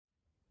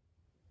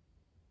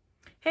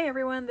Hey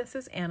everyone, this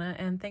is Anna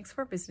and thanks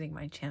for visiting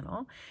my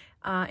channel.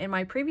 In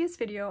my previous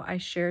video, I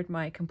shared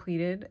my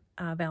completed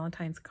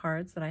Valentine's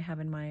cards that I have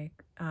in my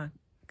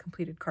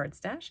completed card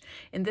stash.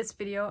 In this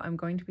video, I'm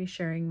going to be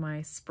sharing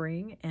my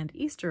spring and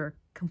Easter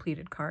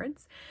completed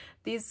cards.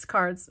 These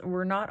cards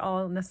were not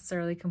all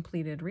necessarily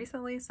completed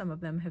recently. Some of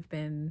them have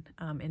been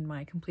in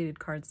my completed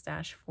card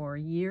stash for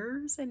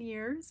years and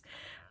years.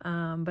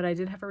 But I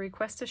did have a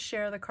request to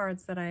share the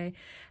cards that I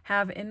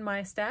have in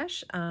my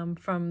stash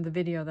from the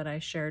video that I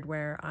shared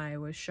where I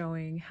was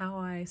showing how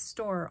I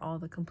store all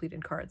the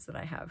completed cards that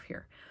I have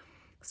here.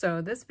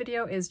 So this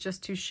video is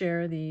just to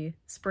share the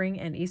spring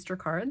and Easter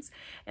cards.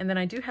 And then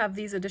I do have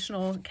these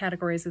additional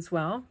categories as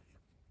well.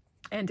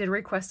 And did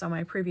request on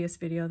my previous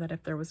video that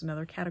if there was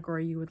another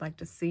category you would like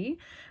to see,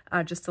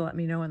 just to let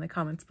me know in the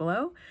comments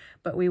below.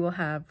 But we will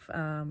have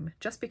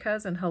Just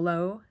Because and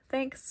Hello,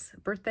 Thanks,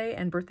 Birthday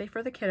and Birthday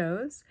for the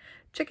Kiddos,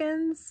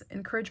 Chickens,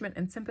 Encouragement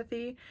and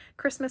Sympathy,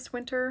 Christmas,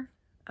 Winter,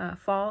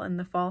 Fall and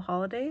the Fall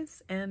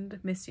Holidays, and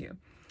Miss You.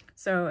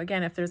 So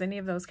again, if there's any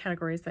of those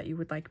categories that you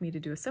would like me to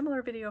do a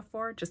similar video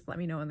for, just let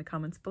me know in the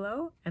comments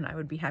below and I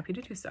would be happy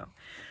to do so.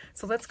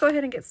 So let's go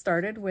ahead and get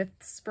started with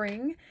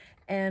spring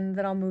and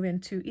then I'll move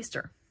into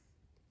Easter.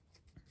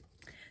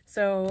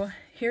 So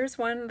here's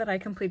one that I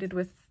completed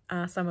with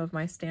some of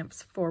my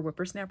stamps for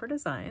Whippersnapper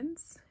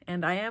Designs.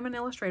 And I am an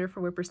illustrator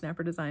for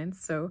Whippersnapper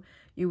Designs, so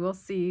you will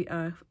see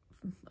a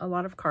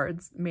lot of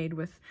cards made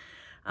with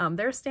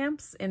their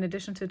stamps in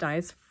addition to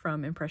dies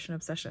from Impression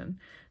Obsession.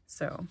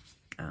 So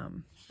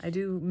I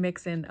do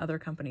mix in other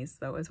companies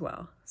though as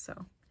well.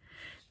 So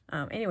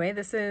anyway,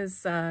 this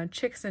is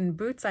Chicks and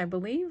Boots, I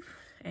believe,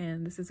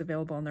 and this is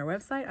available on their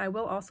website. I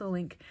will also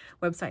link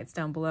websites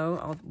down below.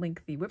 I'll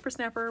link the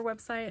Whippersnapper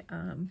website,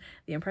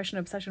 the Impression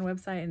Obsession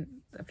website, and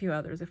a few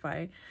others if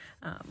I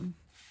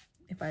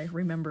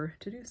remember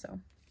to do so.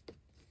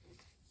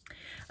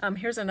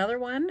 Here's another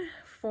one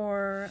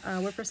for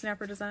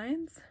Whippersnapper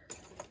Designs.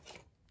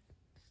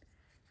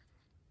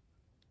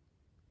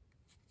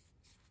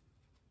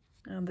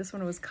 This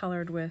one was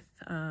colored with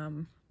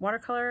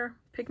watercolor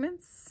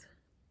pigments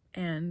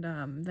and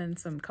then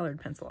some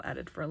colored pencil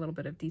added for a little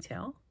bit of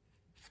detail.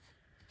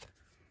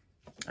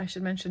 I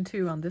should mention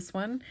too on this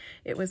one,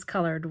 it was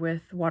colored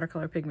with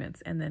watercolor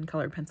pigments and then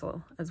colored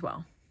pencil as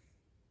well.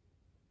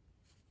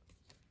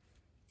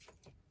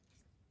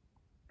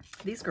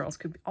 These girls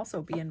could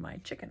also be in my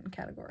chicken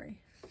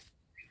category.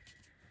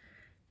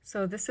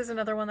 So this is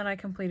another one that I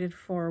completed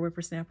for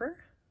Whippersnapper.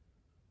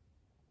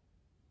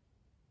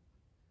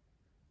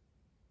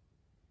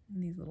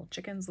 And these little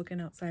chickens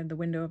looking outside the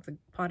window of the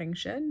potting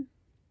shed.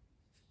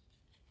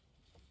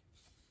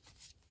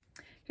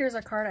 Here's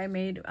a card I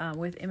made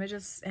with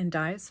images and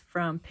dies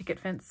from Picket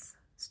Fence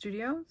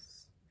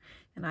Studios.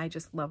 And I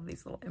just love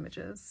these little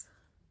images.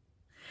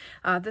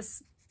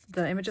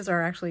 The images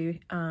are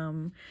actually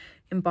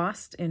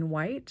embossed in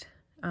white.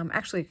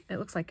 Actually, it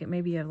looks like it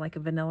may be like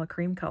a vanilla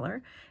cream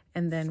color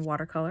and then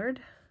watercolored.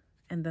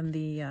 And then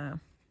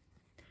the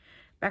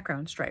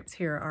background stripes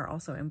here are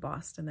also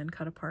embossed and then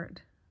cut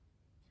apart.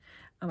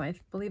 I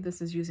believe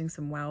this is using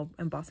some Wow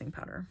embossing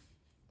powder.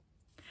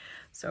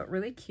 So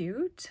really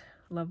cute.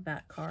 Love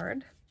that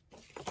card.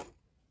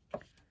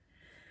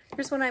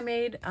 Here's one I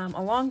made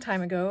a long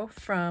time ago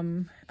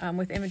from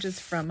with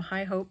images from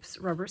High Hopes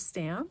rubber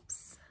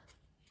stamps.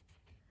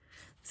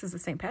 This is a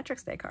St.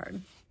 Patrick's Day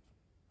card.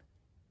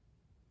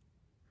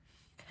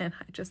 And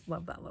I just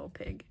love that little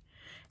pig.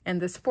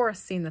 And this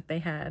forest scene that they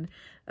had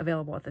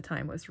available at the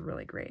time was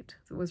really great.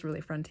 It was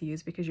really fun to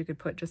use because you could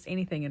put just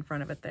anything in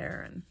front of it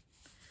there, and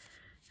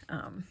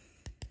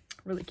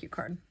really cute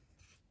card.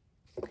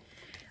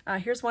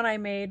 Here's one I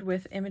made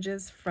with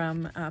images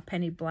from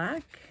Penny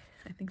Black.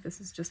 I think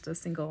this is just a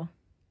single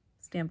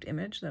stamped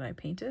image that I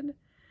painted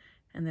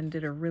and then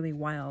did a really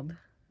wild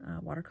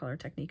watercolor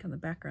technique on the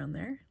background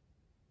there.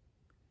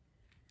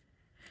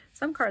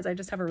 Some cards I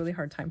just have a really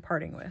hard time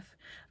parting with.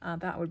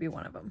 That would be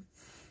one of them.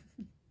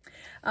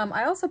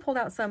 I also pulled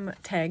out some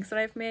tags that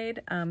I've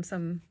made,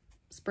 some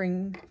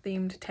spring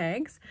themed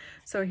tags.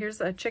 So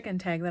here's a chicken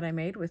tag that I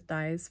made with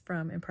dies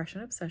from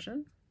Impression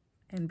Obsession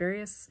and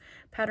various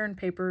pattern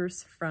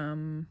papers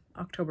from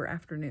October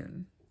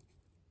Afternoon.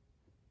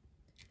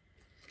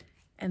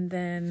 And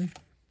then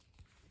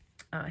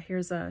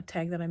here's a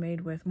tag that I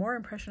made with more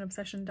Impression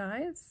Obsession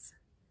dies.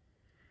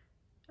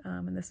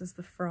 And this is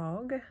the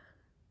frog.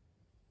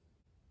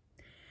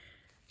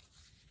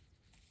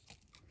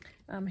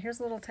 Here's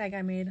a little tag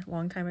I made a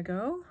long time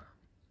ago.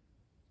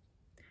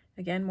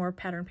 Again, more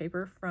pattern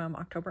paper from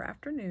October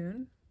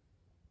Afternoon.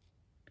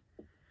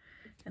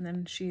 And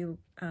then she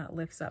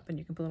lifts up and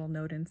you can put a little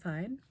note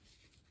inside.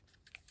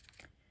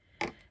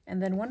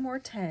 And then one more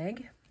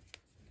tag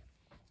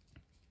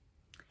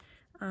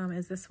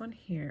is this one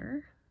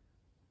here.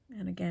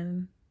 And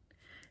again,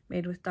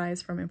 made with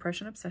dies from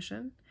Impression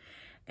Obsession.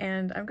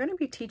 And I'm going to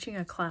be teaching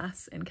a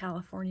class in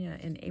California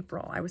in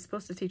April. I was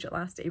supposed to teach it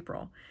last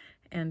April.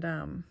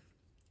 And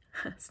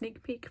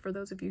sneak peek for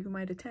those of you who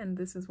might attend,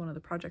 this is one of the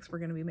projects we're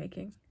going to be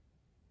making.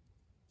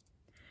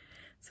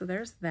 So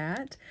there's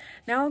that.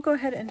 Now I'll go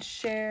ahead and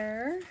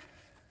share.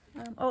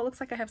 Oh, it looks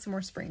like I have some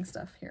more spring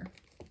stuff here.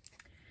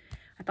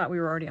 I thought we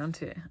were already on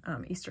to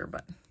Easter,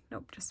 but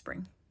nope, just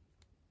spring.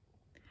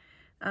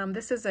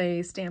 This is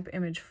a stamp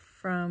image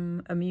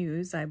from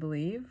Amuse, I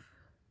believe.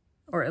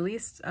 Or at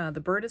least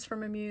the bird is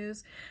from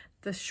Amuse.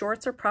 The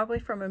shorts are probably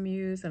from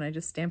Amuse, and I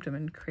just stamped them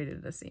and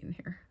created a scene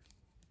here.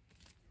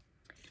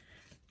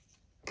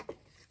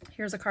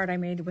 Here's a card I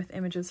made with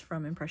images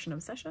from Impression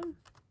Obsession.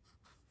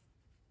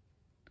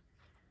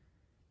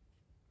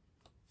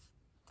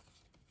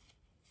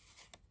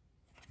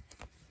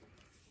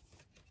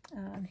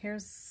 And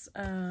here's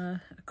a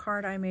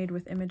card I made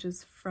with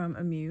images from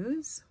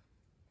Amuse.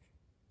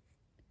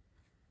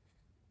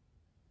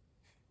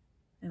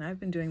 And I've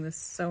been doing this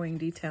sewing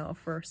detail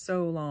for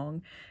so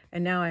long,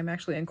 and now I'm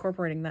actually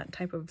incorporating that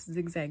type of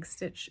zigzag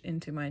stitch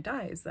into my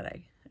dies that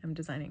I am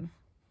designing.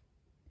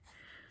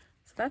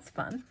 So that's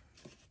fun.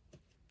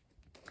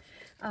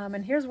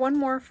 And here's one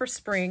more for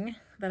spring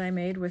that I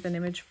made with an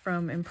image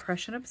from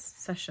Impression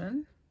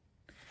Obsession,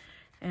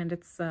 and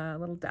it's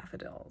little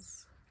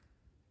daffodils.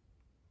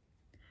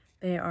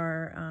 They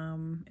are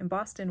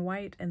embossed in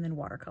white and then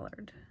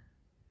watercolored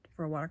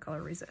for a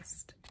watercolor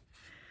resist.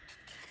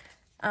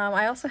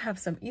 I also have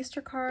some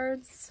Easter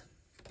cards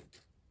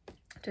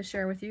to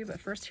share with you,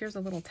 but first here's a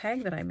little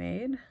tag that I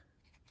made.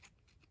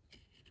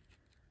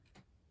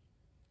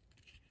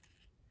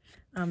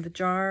 The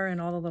jar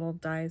and all the little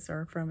dies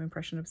are from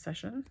Impression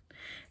Obsession.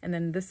 And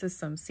then this is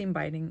some seam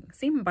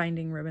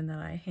binding ribbon that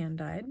I hand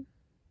dyed.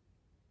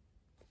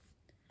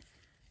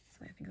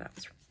 So I think that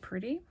was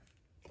pretty.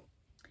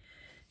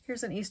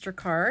 Here's an Easter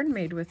card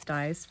made with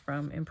dies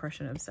from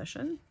Impression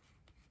Obsession.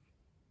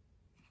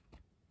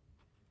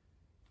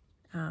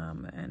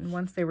 And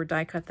once they were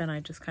die cut, then I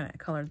just kind of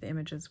colored the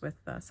images with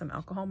some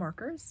alcohol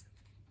markers.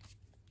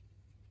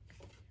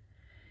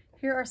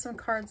 Here are some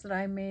cards that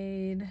I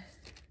made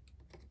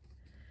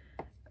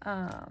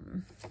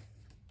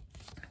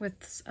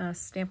with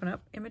Stampin'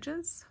 Up!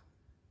 Images.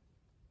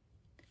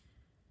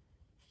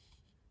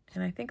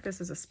 And I think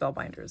this is a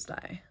Spellbinders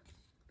die,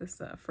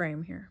 this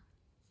frame here.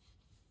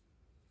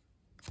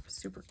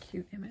 Super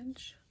cute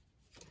image.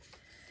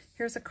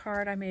 Here's a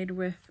card I made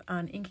with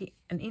an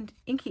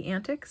Inky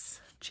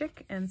Antics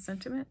Chick and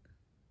Sentiment.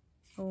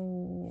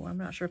 Oh, I'm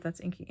not sure if that's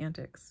Inky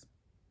Antics.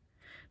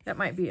 That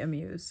might be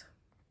Amuse.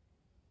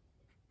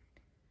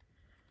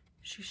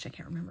 Sheesh, I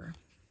can't remember.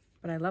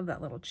 But I love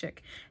that little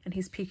chick. And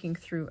he's peeking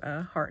through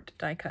a heart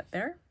die cut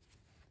there.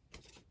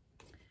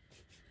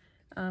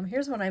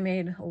 Here's one I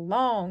made a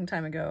long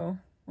time ago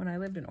when I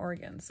lived in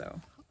Oregon.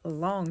 So a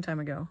long time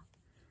ago.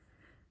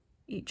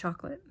 Eat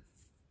Chocolate.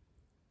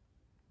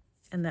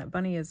 And that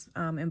bunny is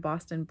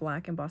embossed in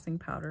black embossing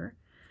powder.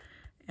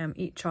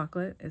 Eat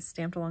Chocolate is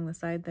stamped along the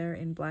side there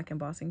in black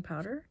embossing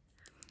powder.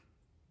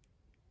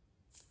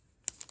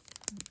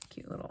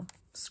 Cute little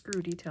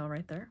screw detail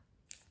right there.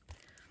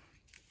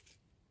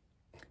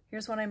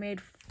 Here's one I made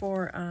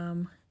for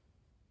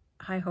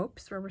High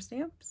Hopes rubber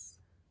stamps.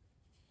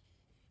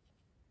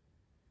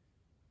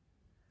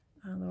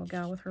 A little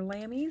gal with her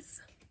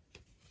lammies.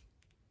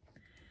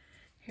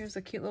 Here's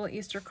a cute little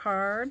Easter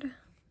card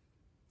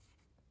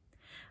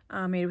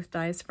made with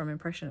dies from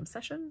Impression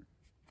Obsession.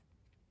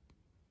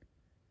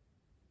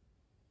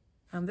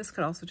 This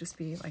could also just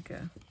be like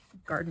a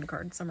garden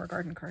card, summer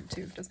garden card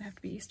too. It doesn't have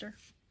to be Easter.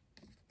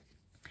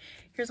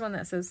 Here's one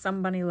that says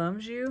Some Bunny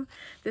Loves You.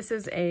 This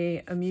is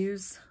a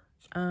Amuse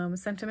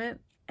sentiment,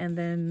 and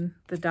then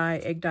the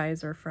egg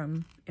dies are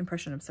from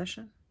Impression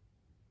Obsession.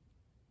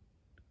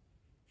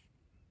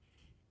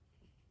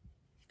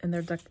 And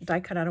they're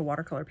die cut out of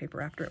watercolor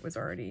paper after it was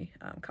already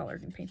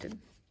colored and painted.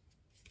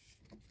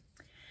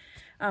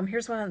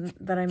 Here's one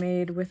that I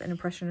made with an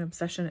Impression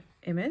Obsession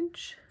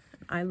image.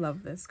 I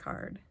love this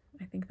card.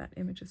 I think that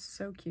image is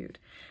so cute.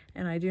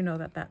 And I do know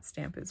that that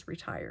stamp is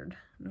retired,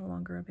 no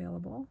longer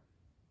available.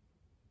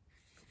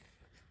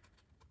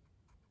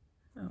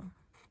 Oh.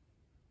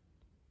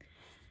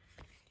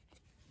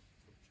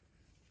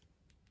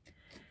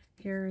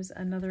 Here's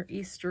another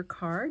Easter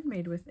card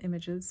made with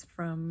images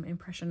from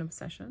Impression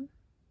Obsession.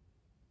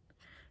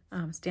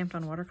 Stamped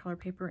on watercolor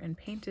paper and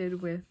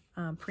painted with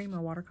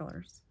Prima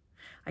watercolors.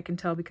 I can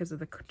tell because of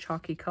the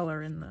chalky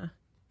color in the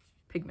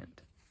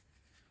pigment.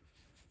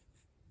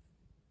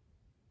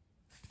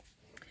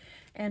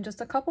 And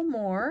just a couple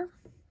more.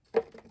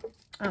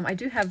 I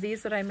do have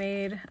these that I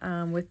made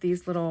with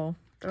these little,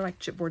 they're like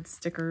chipboard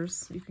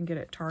stickers you can get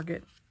at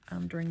Target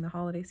during the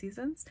holiday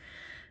seasons.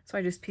 So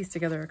I just pieced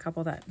together a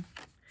couple that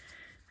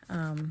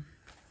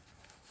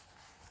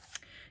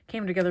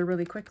came together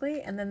really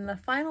quickly. And then the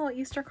final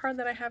Easter card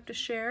that I have to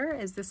share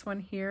is this one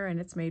here, and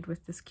it's made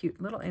with this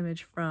cute little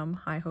image from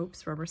High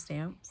Hopes rubber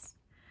stamps.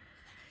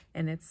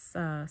 And it's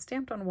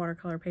stamped on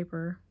watercolor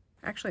paper.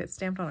 Actually, it's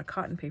stamped on a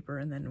cotton paper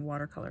and then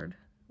watercolored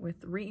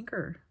with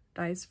reinker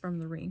dies from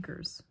the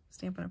reinkers,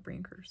 Stampin' Up!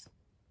 Reinkers.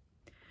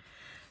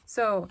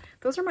 So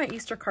those are my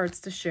Easter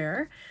cards to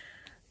share.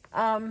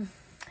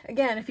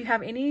 Again, if you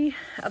have any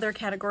other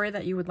category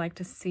that you would like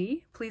to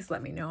see, please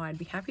let me know. I'd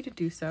be happy to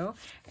do so.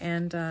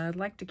 And I'd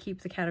like to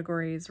keep the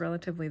categories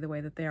relatively the way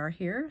that they are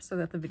here so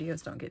that the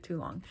videos don't get too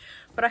long.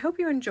 But I hope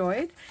you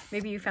enjoyed.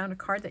 Maybe you found a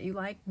card that you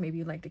like. Maybe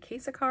you'd like to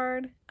case a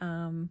card,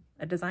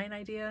 a design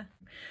idea.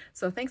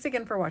 So thanks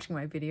again for watching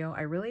my video.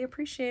 I really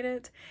appreciate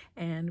it.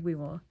 And we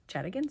will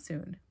chat again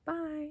soon.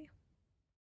 Bye.